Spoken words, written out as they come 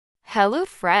Hello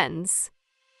friends!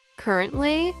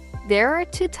 Currently, there are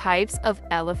two types of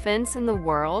elephants in the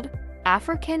world,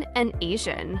 African and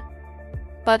Asian.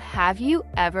 But have you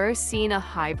ever seen a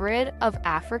hybrid of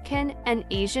African and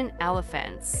Asian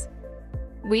elephants?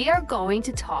 We are going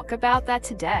to talk about that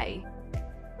today.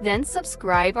 Then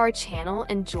subscribe our channel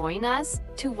and join us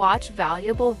to watch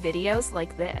valuable videos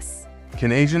like this.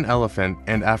 Can Asian elephant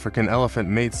and African elephant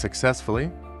mate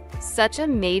successfully? Such a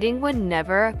mating would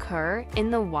never occur in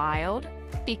the wild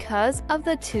because of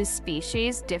the two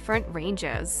species' different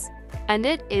ranges, and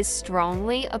it is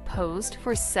strongly opposed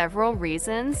for several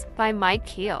reasons by Mike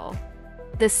Keel,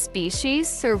 the species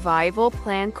survival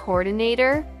plan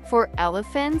coordinator for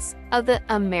elephants of the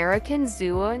American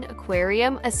Zoo and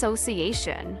Aquarium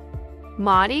Association.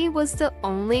 Motty was the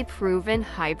only proven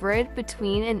hybrid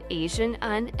between an Asian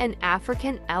and an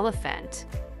African elephant.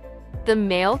 The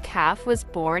male calf was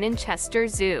born in Chester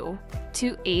Zoo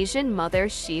to Asian mother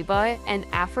Sheba and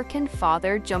African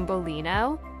father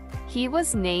Jumbolino. He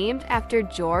was named after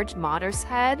George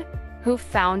Mothershead, who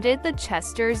founded the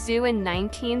Chester Zoo in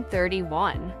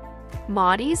 1931.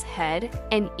 Motty's head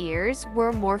and ears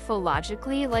were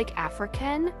morphologically like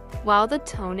African, while the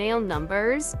toenail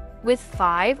numbers, with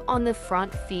 5 on the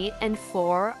front feet and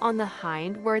 4 on the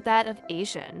hind, were that of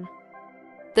Asian.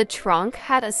 The trunk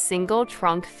had a single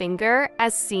trunk finger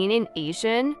as seen in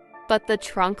Asian, but the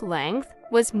trunk length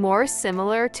was more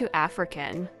similar to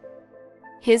African.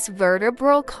 His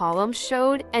vertebral column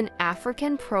showed an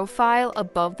African profile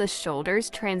above the shoulders,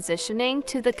 transitioning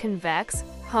to the convex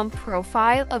hump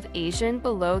profile of Asian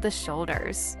below the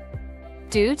shoulders.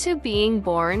 Due to being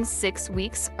born 6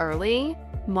 weeks early,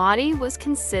 Motty was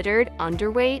considered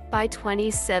underweight by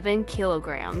 27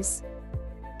 kilograms.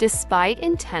 Despite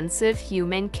intensive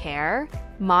human care,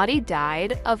 Motty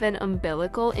died of an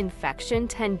umbilical infection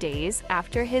 10 days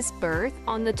after his birth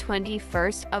on the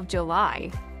 21st of July.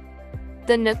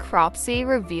 The necropsy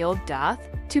revealed death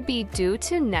to be due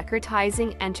to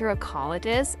necrotizing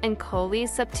enterocolitis and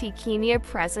cholesepticemia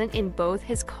present in both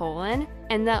his colon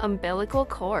and the umbilical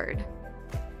cord.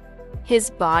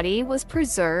 His body was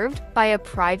preserved by a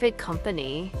private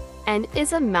company and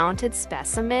is a mounted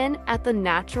specimen at the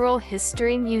Natural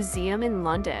History Museum in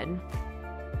London.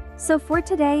 So for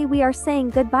today we are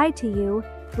saying goodbye to you.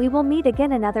 We will meet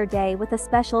again another day with a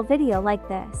special video like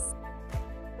this.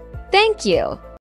 Thank you!